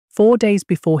4 days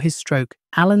before his stroke,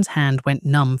 Alan's hand went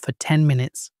numb for 10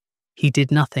 minutes. He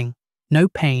did nothing. No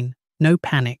pain, no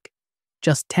panic.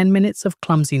 Just 10 minutes of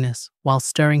clumsiness while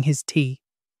stirring his tea.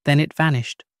 Then it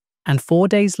vanished. And 4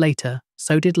 days later,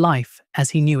 so did life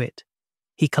as he knew it.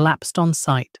 He collapsed on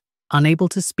sight, unable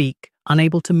to speak,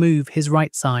 unable to move his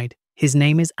right side. His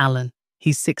name is Alan.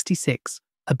 He's 66,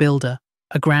 a builder,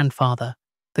 a grandfather,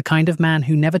 the kind of man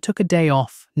who never took a day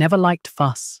off, never liked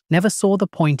fuss, never saw the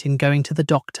point in going to the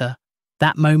doctor.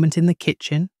 That moment in the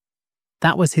kitchen?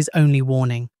 That was his only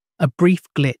warning, a brief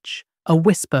glitch, a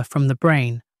whisper from the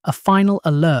brain, a final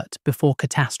alert before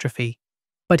catastrophe.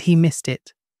 But he missed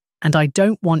it. And I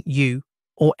don't want you,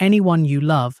 or anyone you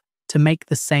love, to make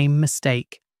the same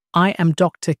mistake. I am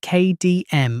Dr.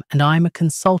 KDM and I'm a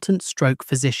consultant stroke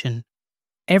physician.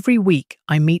 Every week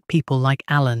I meet people like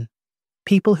Alan,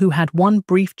 people who had one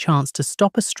brief chance to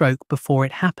stop a stroke before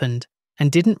it happened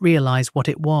and didn't realize what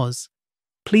it was.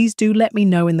 Please do let me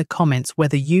know in the comments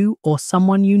whether you or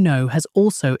someone you know has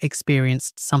also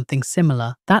experienced something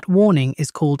similar. That warning is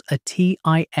called a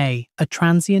TIA, a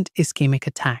transient ischemic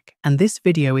attack, and this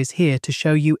video is here to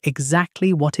show you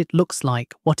exactly what it looks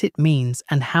like, what it means,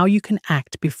 and how you can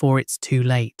act before it's too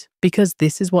late. Because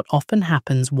this is what often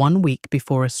happens 1 week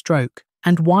before a stroke,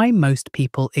 and why most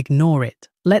people ignore it.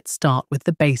 Let's start with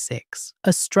the basics.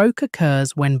 A stroke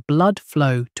occurs when blood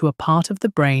flow to a part of the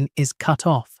brain is cut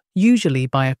off, usually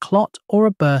by a clot or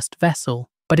a burst vessel,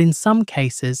 but in some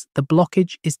cases the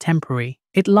blockage is temporary.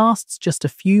 It lasts just a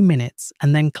few minutes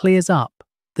and then clears up.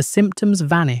 The symptoms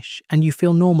vanish and you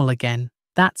feel normal again.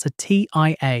 That's a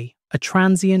TIA, a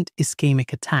transient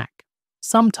ischemic attack,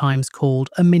 sometimes called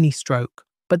a mini-stroke,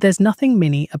 but there's nothing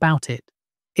mini about it.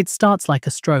 It starts like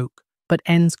a stroke, but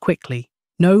ends quickly.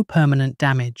 No permanent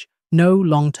damage, no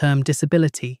long-term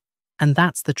disability, and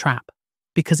that's the trap,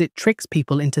 because it tricks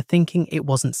people into thinking it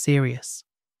wasn't serious.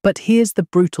 But here's the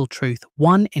brutal truth.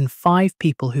 1 in 5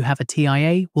 people who have a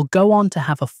TIA will go on to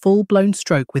have a full-blown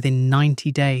stroke within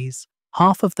 90 days.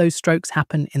 Half of those strokes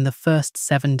happen in the first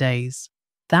 7 days.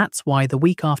 That's why the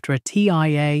week after a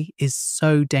TIA is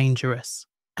so dangerous,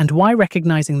 and why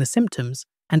recognizing the symptoms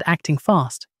and acting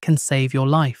fast can save your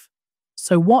life.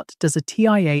 So what does a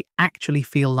TIA actually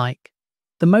feel like?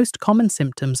 The most common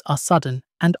symptoms are sudden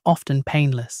and often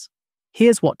painless.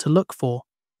 Here's what to look for.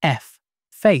 F.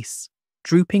 Face,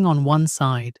 drooping on one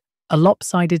side, a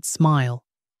lopsided smile,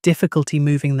 difficulty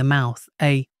moving the mouth.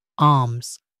 A.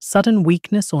 Arms, sudden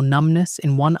weakness or numbness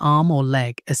in one arm or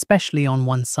leg, especially on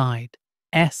one side.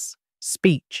 S.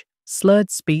 Speech,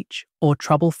 slurred speech or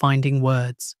trouble finding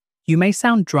words. You may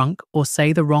sound drunk or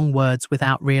say the wrong words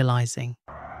without realizing.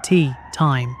 T.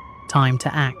 Time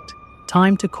to act,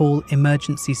 time to call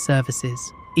emergency services,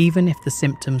 even if the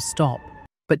symptoms stop.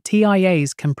 But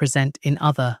TIAs can present in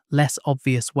other, less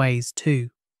obvious ways too.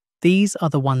 These are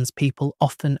the ones people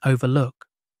often overlook.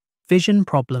 Vision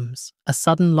problems, a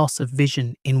sudden loss of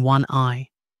vision in one eye.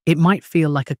 It might feel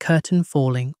like a curtain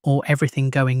falling or everything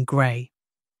going grey.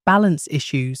 Balance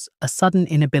issues, a sudden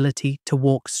inability to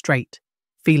walk straight,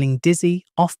 feeling dizzy,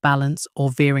 off balance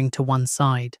or veering to one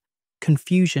side.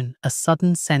 Confusion, a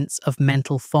sudden sense of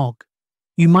mental fog.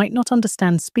 You might not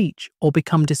understand speech or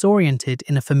become disoriented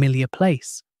in a familiar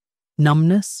place.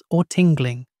 Numbness or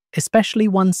tingling, especially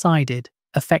one-sided,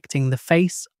 affecting the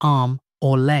face, arm,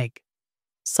 or leg.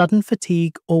 Sudden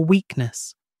fatigue or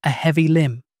weakness, a heavy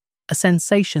limb, a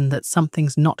sensation that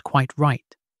something's not quite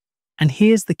right. And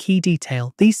here's the key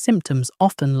detail. These symptoms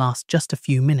often last just a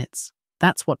few minutes.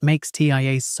 That's what makes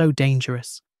TIAs so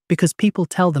dangerous, because people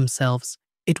tell themselves,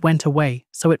 it went away,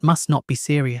 so it must not be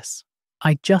serious.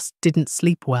 I just didn't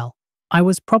sleep well. I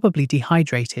was probably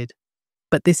dehydrated.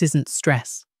 But this isn't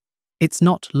stress. It's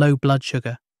not low blood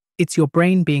sugar. It's your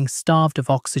brain being starved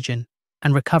of oxygen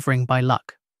and recovering by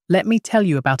luck. Let me tell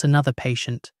you about another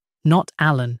patient. Not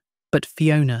Alan, but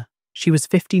Fiona. She was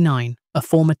 59, a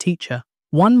former teacher.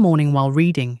 One morning while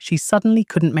reading, she suddenly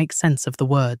couldn't make sense of the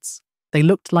words. They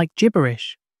looked like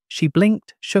gibberish. She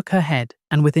blinked, shook her head,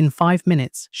 and within 5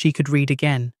 minutes, she could read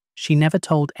again. She never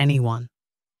told anyone.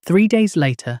 3 days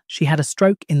later, she had a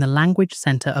stroke in the language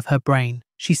center of her brain.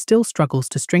 She still struggles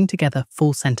to string together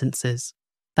full sentences.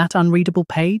 That unreadable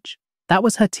page? That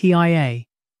was her TIA.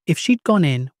 If she'd gone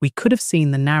in, we could have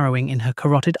seen the narrowing in her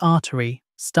carotid artery,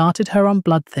 started her on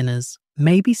blood thinners,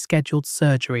 maybe scheduled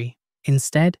surgery.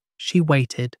 Instead, she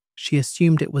waited. She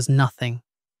assumed it was nothing.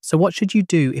 So what should you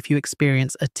do if you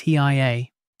experience a TIA?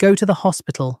 Go to the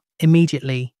hospital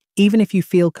immediately, even if you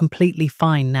feel completely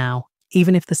fine now,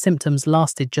 even if the symptoms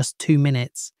lasted just 2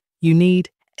 minutes. You need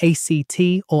ACT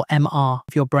or MR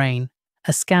of your brain,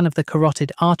 a scan of the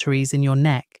carotid arteries in your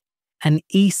neck, an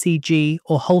ECG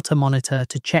or Holter monitor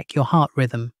to check your heart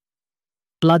rhythm,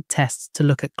 blood tests to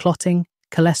look at clotting,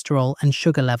 cholesterol, and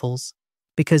sugar levels,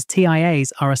 because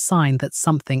TIAs are a sign that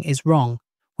something is wrong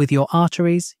with your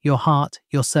arteries, your heart,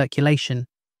 your circulation,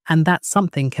 and that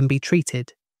something can be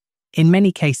treated. In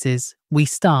many cases, we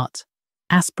start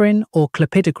aspirin or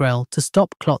clopidogrel to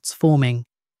stop clots forming,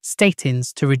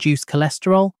 statins to reduce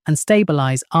cholesterol and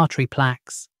stabilize artery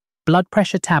plaques, blood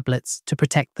pressure tablets to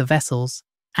protect the vessels,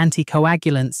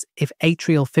 anticoagulants if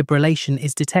atrial fibrillation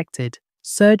is detected,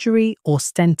 surgery or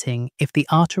stenting if the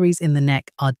arteries in the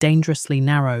neck are dangerously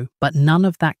narrow, but none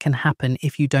of that can happen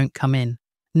if you don't come in.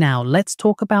 Now, let's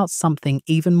talk about something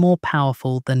even more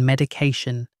powerful than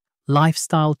medication: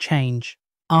 lifestyle change.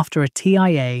 After a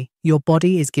TIA, your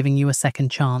body is giving you a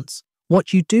second chance.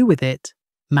 What you do with it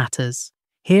matters.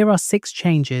 Here are 6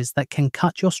 changes that can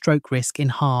cut your stroke risk in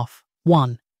half.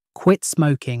 1. Quit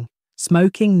smoking.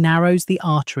 Smoking narrows the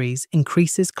arteries,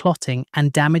 increases clotting,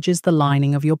 and damages the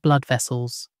lining of your blood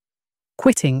vessels.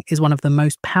 Quitting is one of the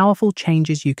most powerful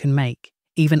changes you can make.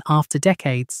 Even after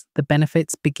decades, the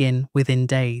benefits begin within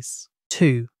days.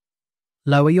 2.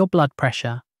 Lower your blood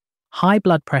pressure. High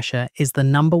blood pressure is the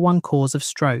 #1 cause of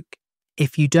stroke.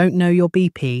 If you don't know your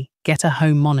BP, get a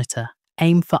home monitor.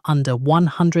 Aim for under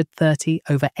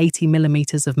 130/80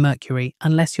 millimeters of mercury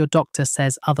unless your doctor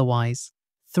says otherwise.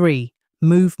 3.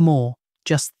 Move more.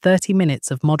 Just 30 minutes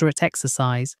of moderate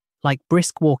exercise, like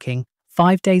brisk walking,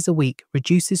 5 days a week,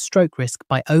 reduces stroke risk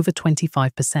by over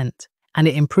 25%, and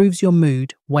it improves your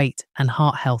mood, weight, and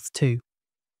heart health too.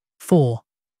 4.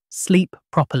 Sleep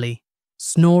properly.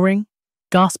 Snoring,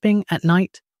 gasping at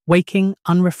night, waking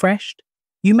unrefreshed?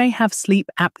 You may have sleep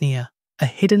apnea, a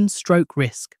hidden stroke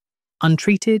risk.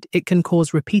 Untreated, it can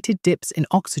cause repeated dips in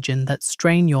oxygen that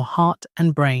strain your heart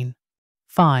and brain.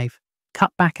 5.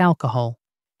 Cut back alcohol.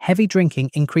 Heavy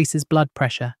drinking increases blood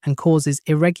pressure and causes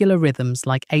irregular rhythms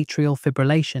like atrial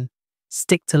fibrillation.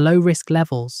 Stick to low-risk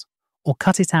levels, or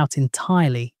cut it out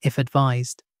entirely if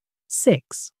advised.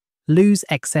 6. Lose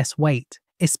excess weight,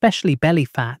 especially belly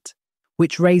fat,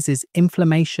 which raises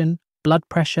inflammation, blood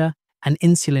pressure, and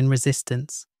insulin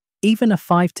resistance. Even a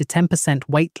 5 to 10%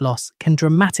 weight loss can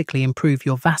dramatically improve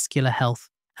your vascular health.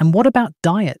 And what about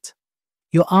diet?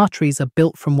 Your arteries are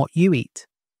built from what you eat.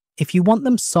 If you want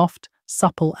them soft,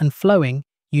 supple, and flowing,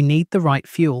 you need the right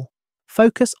fuel.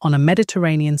 Focus on a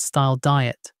Mediterranean-style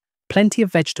diet. Plenty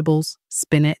of vegetables,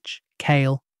 spinach,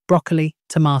 kale, broccoli,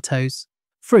 tomatoes,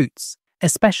 fruits,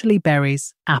 especially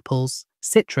berries, apples,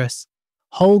 citrus,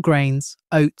 whole grains,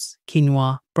 oats,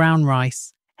 quinoa, brown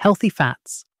rice, healthy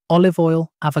fats, olive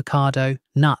oil, avocado,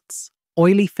 nuts,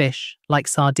 oily fish like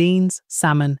sardines,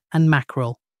 salmon, and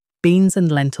mackerel, beans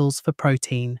and lentils for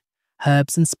protein,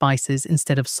 herbs and spices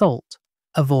instead of salt.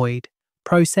 Avoid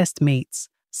processed meats,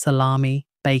 salami,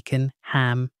 bacon,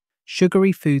 ham,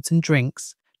 sugary foods and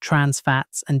drinks, trans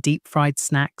fats and deep-fried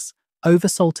snacks,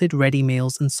 oversalted ready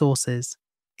meals and sauces.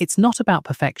 It's not about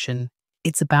perfection,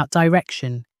 it's about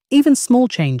direction. Even small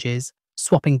changes,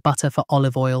 swapping butter for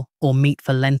olive oil or meat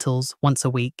for lentils once a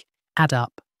week, add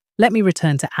up. Let me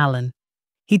return to Alan.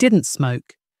 He didn't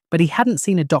smoke, but he hadn't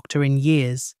seen a doctor in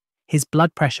years. His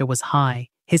blood pressure was high,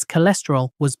 his cholesterol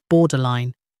was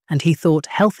borderline, and he thought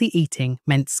healthy eating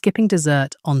meant skipping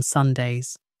dessert on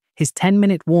Sundays. His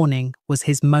 10-minute warning was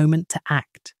his moment to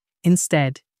act.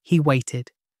 Instead, he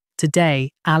waited.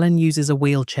 Today, Alan uses a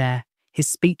wheelchair. His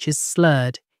speech is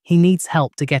slurred. He needs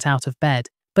help to get out of bed,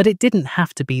 but it didn't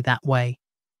have to be that way.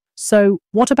 So,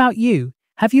 what about you?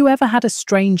 Have you ever had a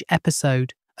strange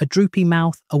episode? A droopy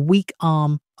mouth, a weak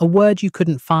arm, a word you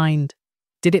couldn't find?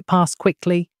 Did it pass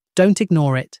quickly? Don't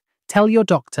ignore it. Tell your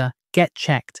doctor, get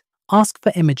checked. Ask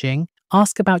for imaging,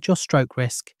 ask about your stroke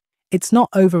risk. It's not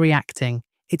overreacting,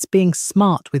 it's being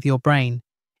smart with your brain.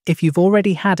 If you've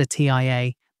already had a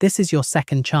TIA, this is your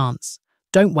second chance.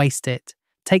 Don't waste it.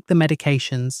 Take the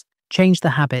medications, change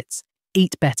the habits,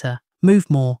 eat better, move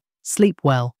more, sleep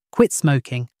well, quit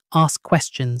smoking, ask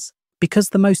questions. Because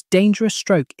the most dangerous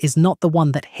stroke is not the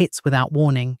one that hits without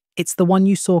warning, it's the one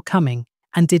you saw coming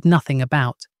and did nothing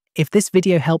about. If this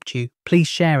video helped you, please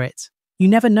share it. You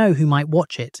never know who might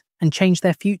watch it and change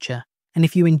their future. And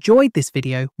if you enjoyed this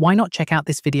video, why not check out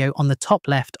this video on the top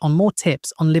left on more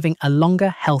tips on living a longer,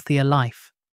 healthier life.